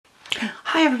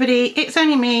Hi everybody, it's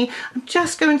only me. I'm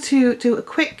just going to do a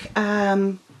quick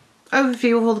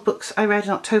overview of all the books I read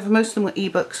in October. Most of them were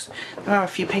ebooks. There are a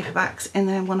few paperbacks in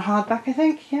there, one hardback I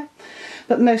think, yeah.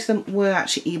 But most of them were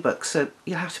actually ebooks, so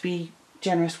you'll have to be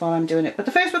generous while I'm doing it. But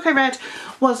the first book I read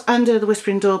was Under the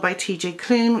Whispering Door by TJ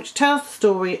Klune, which tells the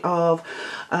story of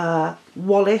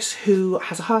Wallace, who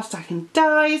has a heart attack and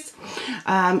dies.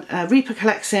 Reaper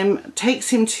collects him, takes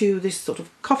him to this sort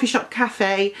of coffee shop,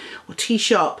 cafe or tea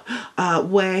shop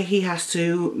where he has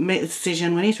to make the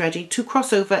decision when he's ready to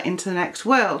cross over into the next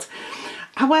world.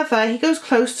 However, he goes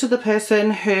close to the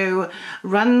person who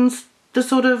runs the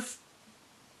sort of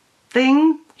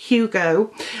thing,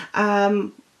 Hugo,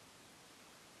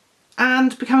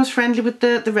 and becomes friendly with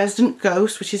the resident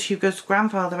ghost, which is Hugo's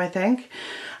grandfather, I think.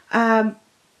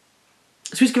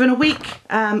 So he's given a week,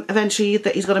 eventually,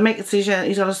 that he's got to make a decision,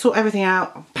 he's got to sort everything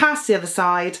out, past the other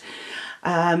side.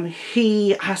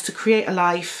 He has to create a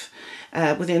life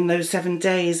within those 7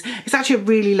 days. It's actually a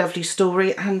really lovely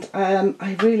story, and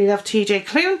I really love TJ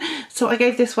Klune, so I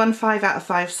gave this one 5 out of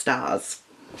 5 stars.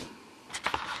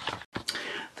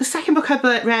 The second book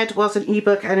I read was an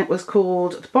ebook, and it was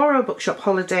called The Borrow Bookshop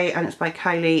Holiday, and it's by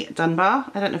Kylie Dunbar.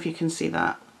 I don't know if you can see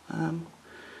that.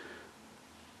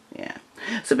 Yeah.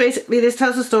 So basically this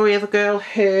tells the story of a girl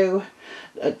who,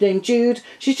 named Jude.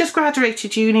 She's just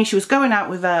graduated uni. She was going out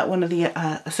with one of the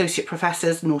associate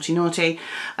professors, naughty,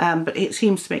 but it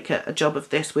seems to make a job of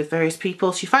this with various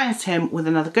people. She finds him with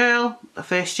another girl, a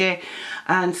first year,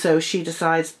 and so she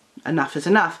decides enough is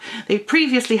enough. They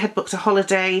previously had booked a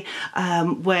holiday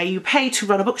where you pay to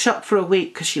run a bookshop for a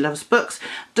week because she loves books,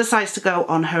 decides to go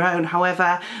on her own.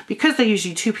 However, because they're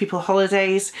usually 2 people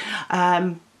holidays,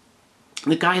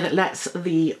 the guy that lets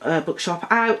the bookshop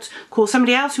out calls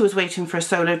somebody else who was waiting for a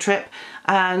solo trip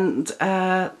and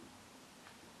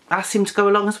asks him to go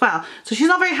along as well. So she's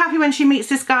not very happy when she meets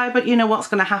this guy, but you know what's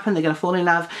going to happen. They're going to fall in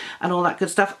love and all that good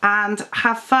stuff and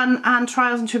have fun and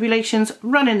trials and tribulations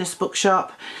running this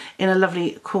bookshop in a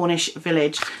lovely Cornish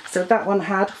village. So that one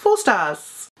had 4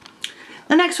 stars.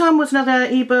 The next one was another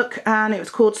ebook, and it was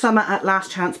called Summer at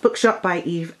Last Chance Bookshop by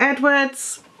Eve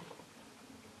Edwards.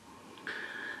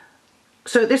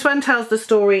 So this one tells the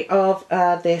story of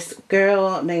this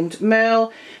girl named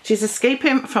Merle. She's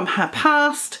escaping from her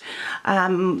past.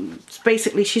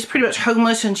 Basically, she's pretty much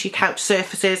homeless and she couch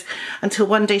surfaces until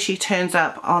one day she turns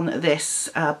up on this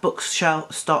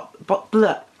bookshop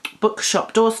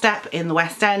doorstep in the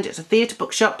West End. It's a theatre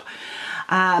bookshop.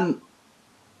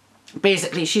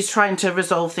 Basically, she's trying to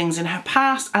resolve things in her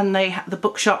past, and the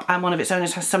bookshop and one of its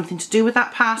owners has something to do with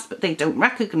that past, but they don't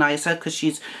recognise her because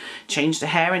she's changed her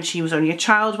hair and she was only a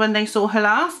child when they saw her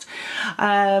last.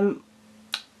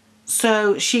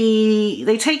 So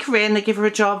they take her in, they give her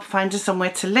a job, find her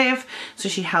somewhere to live, so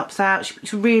she helps out.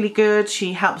 She's really good.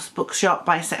 She helps the bookshop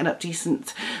by setting up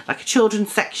decent, like a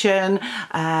children's section,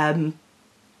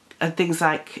 and things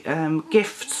like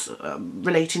gifts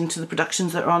relating to the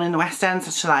productions that are on in the West End,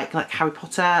 such like Harry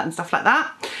Potter and stuff like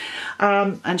that.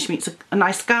 And she meets a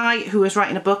nice guy who is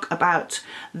writing a book about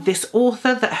this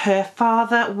author that her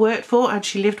father worked for and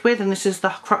she lived with, and this is the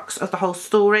crux of the whole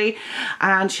story,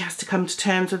 and she has to come to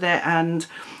terms with it, and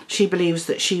she believes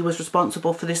that she was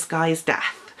responsible for this guy's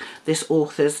death, this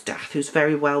author's death, who's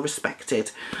very well respected.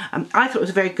 I thought it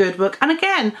was a very good book, and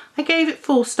again I gave it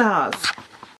 4 stars.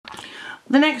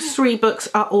 The next 3 books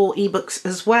are all ebooks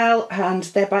as well, and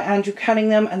they're by Andrew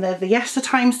Cunningham, and they're the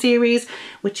Yestertime series,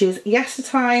 which is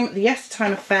Yestertime, the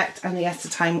Yestertime Effect, and the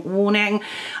Yestertime Warning.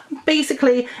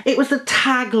 Basically, it was the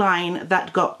tagline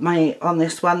that got me on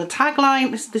this one. The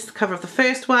tagline, this is the cover of the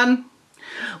first one,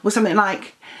 was something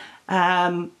like,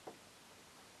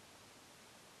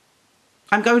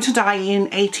 I'm going to die in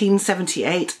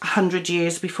 1878, 100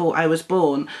 years before I was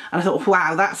born. And I thought,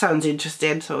 wow, that sounds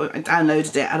interesting. So I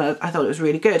downloaded it, and I thought it was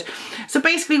really good. So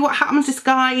basically what happens, this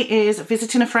guy is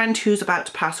visiting a friend who's about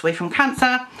to pass away from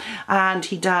cancer, and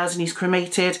he does, and he's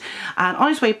cremated. And on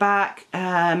his way back,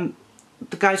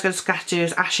 the guy's going to scatter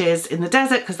his ashes in the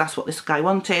desert because that's what this guy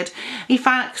wanted. He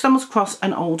stumbles across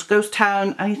an old ghost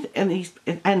town, and he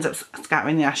ends up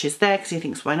scattering the ashes there because he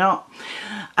thinks, why not?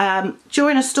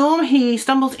 During a storm, he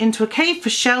stumbles into a cave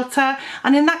for shelter,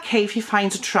 and in that cave he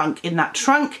finds a trunk. In that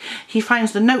trunk he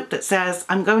finds the note that says,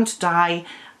 I'm going to die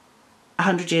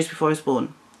 100 years before I was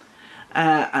born,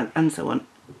 and so on.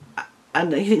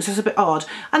 And he thinks that's a bit odd.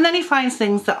 And then he finds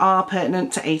things that are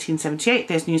pertinent to 1878.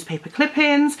 There's newspaper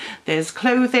clippings, there's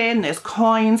clothing, there's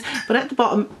coins, but at the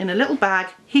bottom, in a little bag,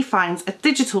 he finds a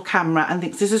digital camera and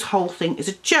thinks this whole thing is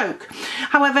a joke.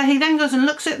 However, he then goes and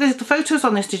looks at the photos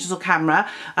on this digital camera.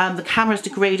 The camera's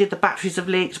degraded, the batteries have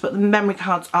leaked, but the memory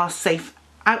cards are safe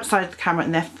outside the camera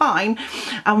and they're fine.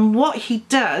 And what he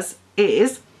does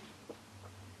is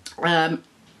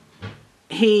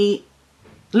he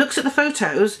looks at the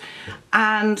photos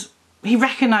and he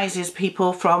recognises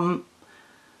people from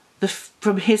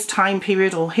his time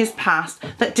period or his past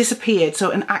that disappeared.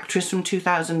 So an actress from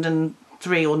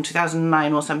 2003 or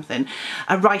 2009 or something,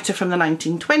 a writer from the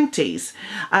 1920s,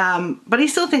 but he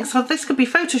still thinks, oh, this could be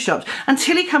photoshopped,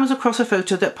 until he comes across a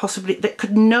photo that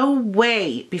could no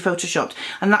way be photoshopped,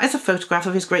 and that is a photograph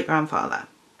of his great-grandfather.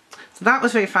 So that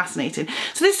was very fascinating.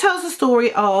 So this tells the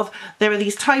story of, there are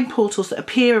these time portals that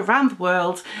appear around the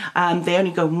world. They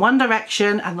only go in one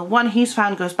direction, and the one he's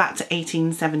found goes back to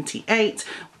 1878,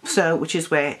 so which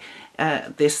is where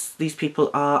these people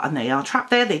are, and they are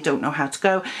trapped there. They don't know how to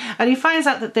go. And he finds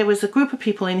out that there was a group of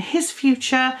people in his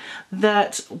future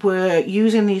that were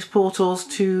using these portals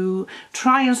to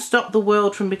try and stop the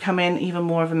world from becoming even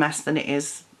more of a mess than it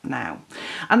is now.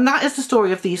 And that is the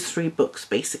story of these 3 books,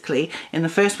 basically. In the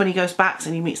first one, he goes back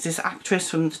and he meets this actress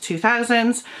from the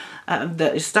 2000s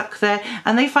that is stuck there,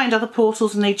 and they find other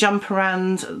portals and they jump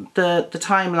around the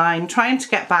timeline trying to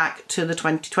get back to the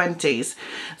 2020s,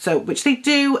 so which they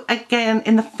do again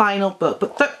in the final book.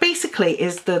 But that basically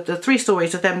is the 3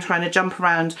 stories of them trying to jump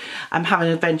around and having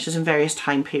adventures in various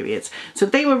time periods. So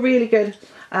they were really good.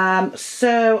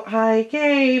 So I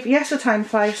gave Yes Time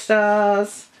 5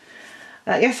 stars,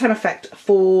 Yes Time Effect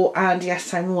 4, and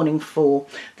Yes Time Warning 4.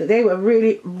 That they were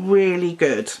really, really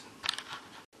good.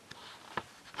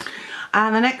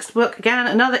 And the next book, again,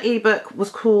 another ebook, was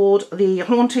called The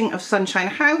Haunting of Sunshine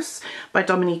House by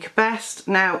Dominique Best.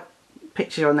 Now,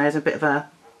 picture on there is a bit of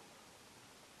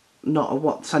not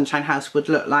what Sunshine House would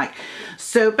look like.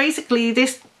 So basically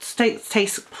this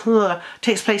takes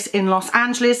place in Los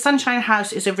Angeles. Sunshine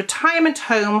House is a retirement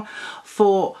home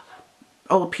for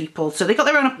old people. So they got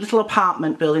their own little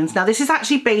apartment buildings. Now this is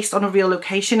actually based on a real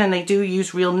location, and they do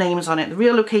use real names on it. The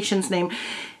real location's name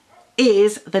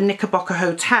is the Knickerbocker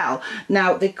Hotel.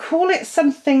 Now they call it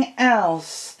something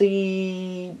else.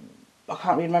 I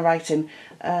can't read my writing,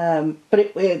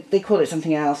 but they call it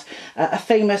something else.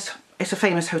 It's a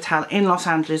famous hotel in Los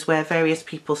Angeles where various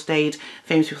people stayed.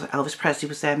 Famous people like Elvis Presley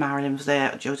was there, Marilyn was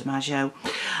there, Joe DiMaggio,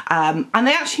 and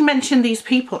they actually mentioned these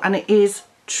people, and it is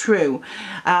true.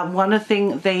 One of the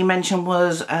things they mentioned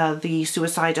was the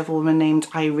suicide of a woman named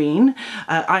Irene.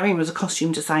 Irene was a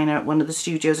costume designer at one of the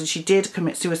studios, and she did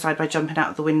commit suicide by jumping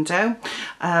out of the window.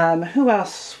 Who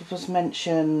else was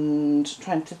mentioned? I'm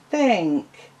trying to think.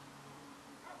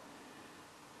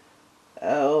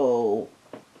 Oh,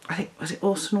 I think, was it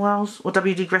Orson Welles or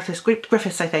W.D.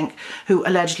 Griffiths, I think, who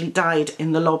allegedly died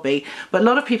in the lobby. But a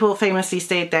lot of people famously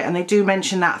stayed there, and they do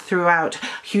mention that throughout.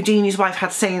 Houdini's wife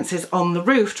had seances on the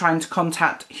roof trying to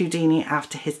contact Houdini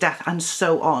after his death, and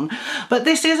so on. But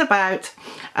this is about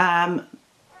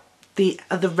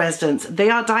the residents. They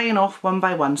are dying off one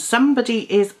by one.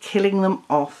 Somebody is killing them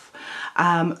off.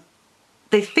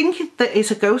 They think that it's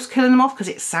a ghost killing them off because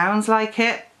it sounds like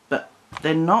it, but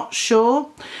they're not sure.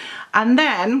 And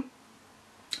then,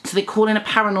 so they call in a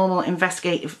paranormal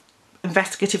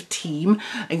investigative team,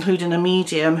 including a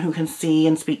medium who can see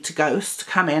and speak to ghosts, to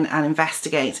come in and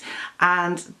investigate.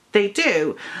 And they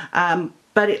do,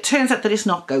 but it turns out that it's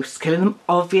not ghosts killing them.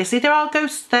 Obviously, there are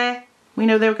ghosts there. We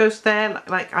know there are ghosts there,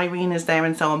 like Irene is there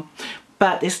and so on.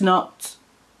 But it's not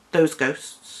those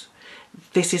ghosts.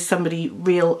 This is somebody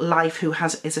real life who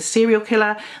is a serial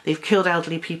killer. They've killed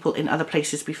elderly people in other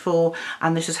places before,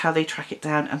 and this is how they track it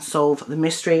down and solve the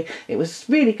mystery. It was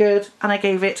really good, and I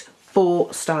gave it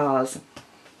 4 stars.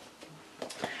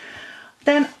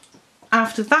 Then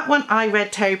after that one, I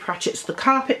read Terry Pratchett's The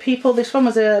Carpet People. This one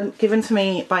was given to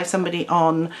me by somebody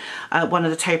on one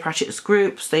of the Terry Pratchett's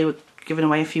groups. They were giving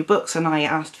away a few books, and I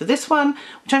asked for this one,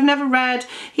 which I've never read.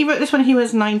 He wrote this when he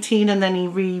was 19, and then he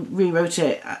rewrote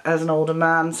it as an older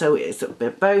man, so it's a bit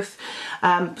of both.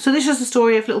 So this is the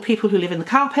story of little people who live in the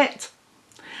carpet.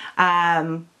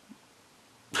 There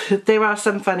are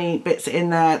some funny bits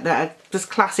in there that are just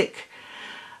classic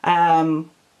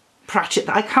Pratchett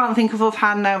that I can't think of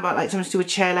offhand now, but like something to do with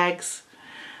chair legs.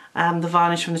 The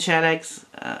varnish from the chair legs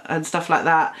and stuff like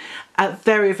that.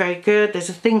 Very, very good. There's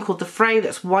a thing called the Fray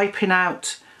that's wiping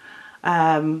out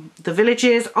the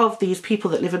villages of these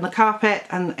people that live in the carpet,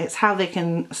 and it's how they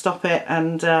can stop it.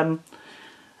 And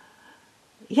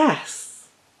yes,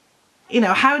 who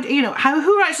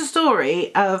writes a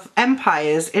story of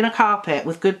empires in a carpet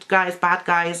with good guys, bad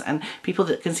guys, and people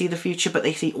that can see the future, but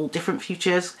they see all different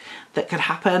futures that could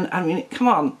happen. I mean, come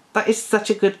on, that is such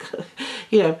a good,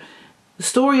 the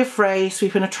story of Fray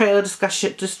sweeping a trail of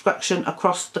destruction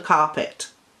across the carpet.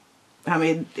 I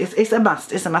mean, it's a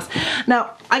must, it's a must.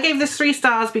 Now, I gave this 3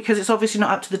 stars because it's obviously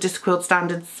not up to the Discworld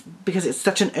standards because it's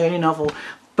such an early novel,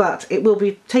 but it will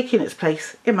be taking its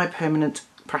place in my permanent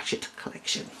Pratchett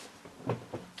collection.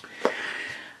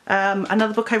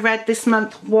 Another book I read this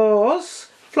month was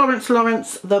Florence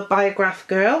Lawrence, The Biograph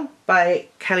Girl by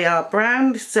Kelly R.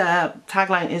 Brown. This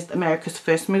tagline is America's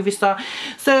First Movie Star.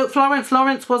 So Florence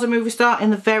Lawrence was a movie star in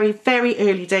the very, very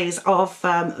early days of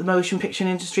the motion picture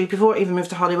industry. Before it even moved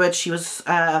to Hollywood, she was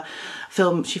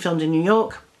she filmed in New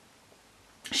York.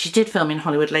 She did film in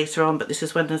Hollywood later on, but this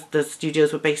is when the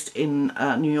studios were based in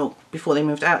New York before they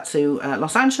moved out to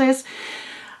Los Angeles.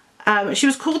 She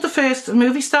was called the first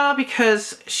movie star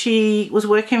because she was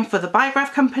working for the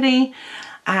Biograph company,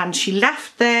 and she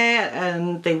left there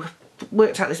and they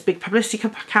worked out this big publicity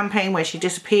campaign where she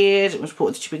disappeared. It was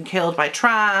reported that she'd been killed by a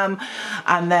tram,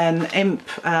 and then Imp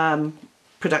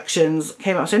Productions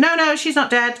came out and said, no, she's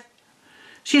not dead.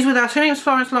 She's with us. Her name's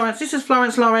Florence Lawrence. This is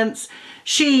Florence Lawrence.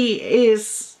 She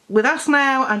is with us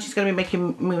now, and she's going to be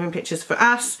making moving pictures for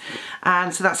us.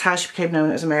 And so that's how she became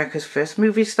known as America's First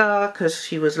Movie Star, because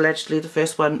she was allegedly the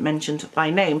first one mentioned by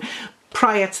name.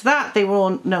 Prior to that, they were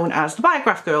all known as the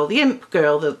Biograph Girl, the Imp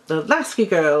Girl, the Lasky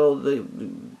Girl, the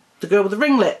girl with the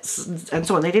ringlets, and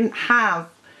so on. They didn't have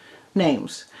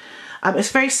names.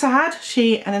 It's very sad.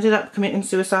 She ended up committing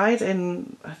suicide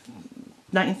in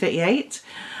 1938.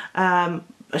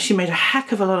 She made a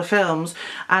heck of a lot of films,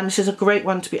 and this is a great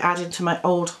one to be added to my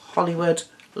old Hollywood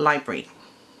library.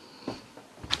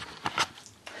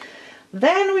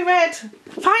 Then we read,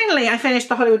 finally I finished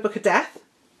The Hollywood Book of Death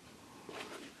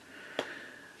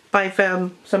by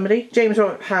somebody, James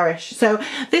Robert Parrish. So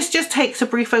this just takes a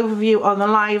brief overview on the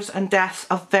lives and deaths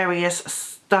of various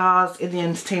stars in the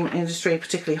entertainment industry,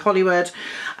 particularly Hollywood.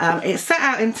 It's set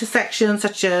out into sections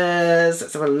such as,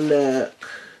 let's have a look,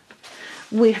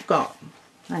 we have got,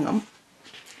 hang on,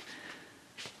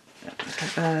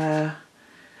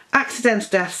 accidental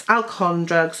deaths, alcohol and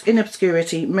drugs, in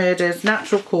obscurity, murders,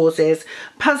 natural causes,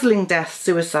 puzzling deaths,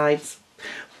 suicides.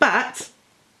 But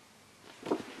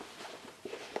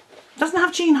doesn't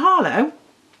have Jean Harlow,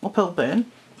 or Paul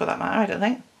Byrne for that matter, I don't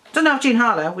think. Doesn't have Jean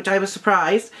Harlow, which I was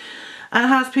surprised, and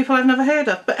has people I've never heard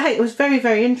of. But hey, it was very,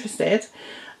 very interested.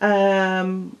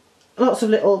 Lots of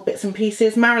little bits and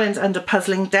pieces. Marilyn's under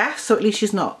puzzling death, so at least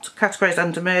she's not categorised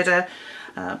under murder,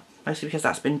 mostly because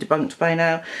that's been debunked by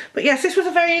now. But yes, this was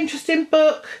a very interesting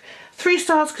book. 3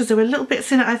 stars because there were little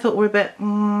bits in it I thought were a bit,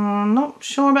 not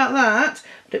sure about that,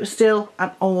 but it was still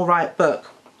an alright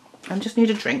book. I just need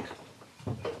a drink.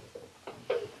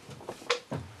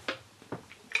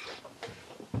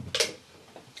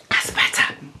 That's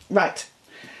better. Right.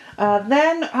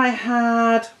 Then I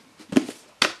had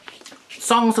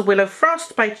Songs of Willow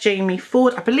Frost by Jamie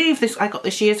Ford. I believe this, I got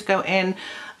this years ago in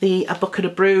the A Book and a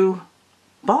Brew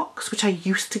box, which I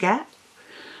used to get.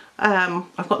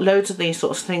 I've got loads of these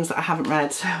sorts of things that I haven't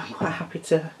read, so I'm quite happy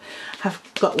to have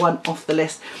got one off the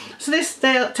list. So this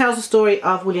tells the story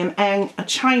of William Eng, a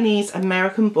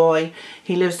Chinese-American boy.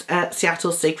 He lives at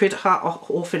Seattle's Sacred Heart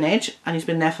Orphanage, and he's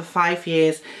been there for 5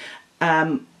 years,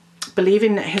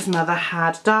 believing that his mother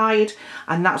had died,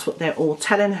 and that's what they're all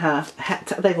telling her,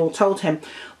 they've all told him.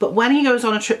 But when he goes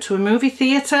on a trip to a movie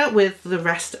theatre with the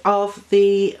rest of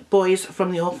the boys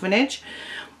from the orphanage,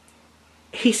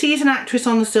 he sees an actress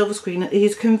on the silver screen that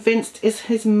he's convinced is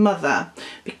his mother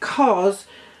because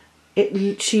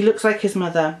she looks like his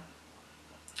mother.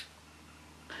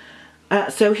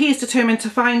 So he's determined to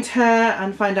find her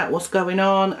and find out what's going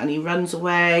on, and he runs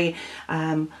away,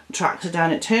 tracks her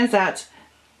down. It turns out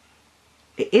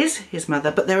it is his mother,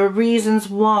 but there are reasons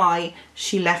why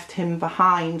she left him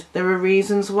behind. There are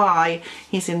reasons why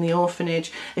he's in the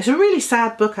orphanage. It's a really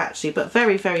sad book actually, but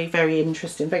very, very, very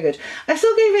interesting, very good. I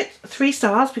still gave it 3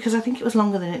 stars because I think it was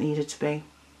longer than it needed to be.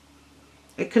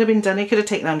 It could have been done, he could have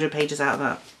taken 100 pages out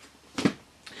of that.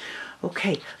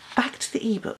 Okay, back to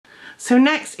the ebook. So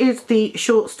next is the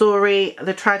short story,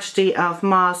 The Tragedy of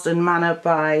Marsden Manor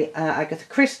by Agatha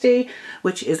Christie,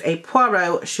 which is a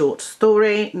Poirot short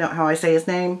story, not how I say his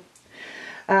name.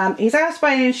 He's asked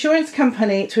by an insurance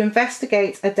company to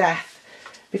investigate a death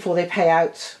before they pay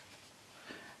out.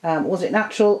 Was it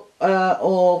natural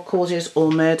or causes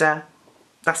or murder?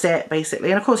 That's it, basically.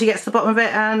 And of course he gets to the bottom of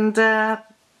it, and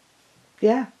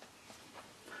yeah.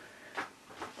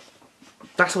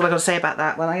 That's all I've got to say about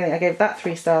that one. I gave that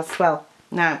 3 stars as well.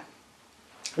 Now,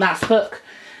 last book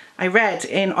I read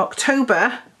in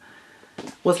October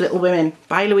was Little Women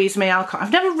by Louisa May Alcott.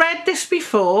 I've never read this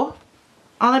before.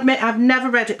 I'll admit I've never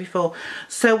read it before.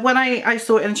 So when I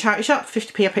saw it in a charity shop,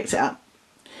 50p, I picked it up.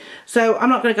 So I'm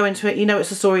not going to go into it. You know, it's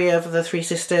the story of the 3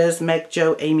 sisters, Meg,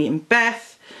 Jo, Amy and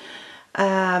Beth.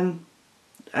 during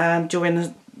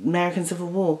the American Civil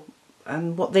War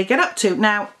and what they get up to.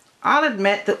 Now, I'll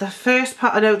admit that the first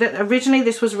part, I know that originally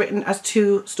this was written as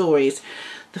 2 stories.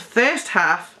 The first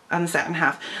half and the second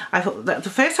half. I thought that the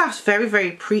first half is very,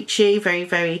 very preachy, very,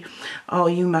 very, oh,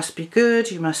 you must be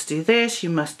good, you must do this, you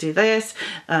must do this,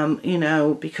 you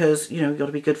know, because, you know, you've got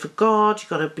to be good for God, you've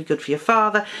got to be good for your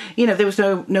father. You know, there was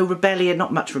no rebellion,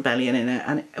 not much rebellion in it,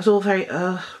 and it was all very,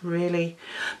 really.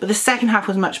 But the second half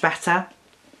was much better,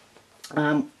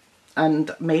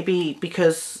 and maybe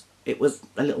because it was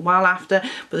a little while after,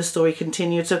 but the story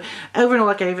continued. So overall,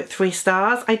 I gave it 3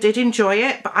 stars. I did enjoy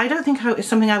it, but I don't think it's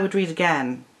something I would read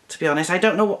again, to be honest. I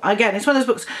don't know. Again, it's one of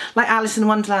those books like Alice in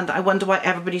Wonderland. I wonder why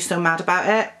everybody's so mad about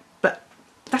it, but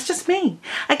that's just me.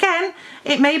 Again,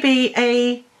 it may be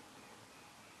a,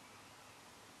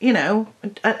 you know,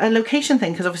 a location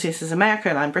thing, because obviously this is America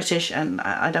and I'm British and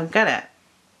I don't get it.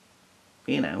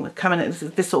 You know,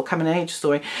 this sort of coming of age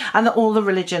story, and all the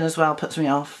religion as well puts me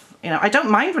off. You know, I don't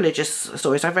mind religious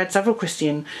stories. I've read several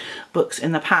Christian books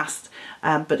in the past,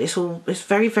 but it's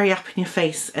very, very up in your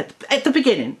face at the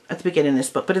beginning of this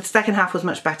book. But the second half was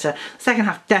much better. The second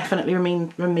half definitely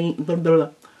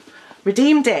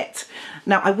redeemed it.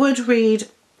 Now, I would read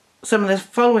some of the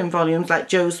following volumes, like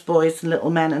Jo's Boys, Little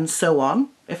Men, and so on,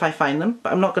 if I find them,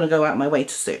 but I'm not going to go out of my way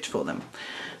to search for them.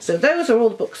 So those are all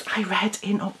the books I read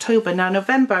in October. Now,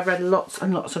 November, I read lots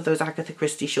and lots of those Agatha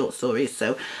Christie short stories.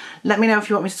 So let me know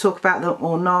if you want me to talk about them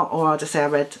or not, or I'll just say I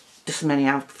read just as many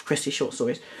Agatha Christie short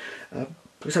stories,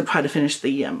 because I'm trying to finish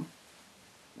the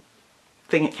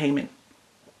thing it came in.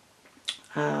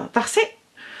 That's it.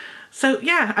 So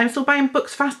yeah, I'm still buying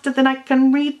books faster than I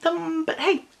can read them, but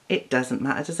hey, it doesn't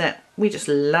matter, does it? We just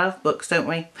love books, don't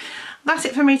we? That's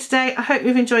it for me today. I hope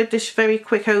you've enjoyed this very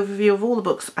quick overview of all the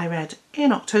books I read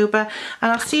in October,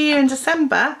 and I'll see you in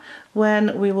December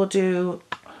when we will do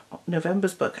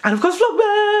November's book, and of course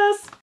Vlogmas!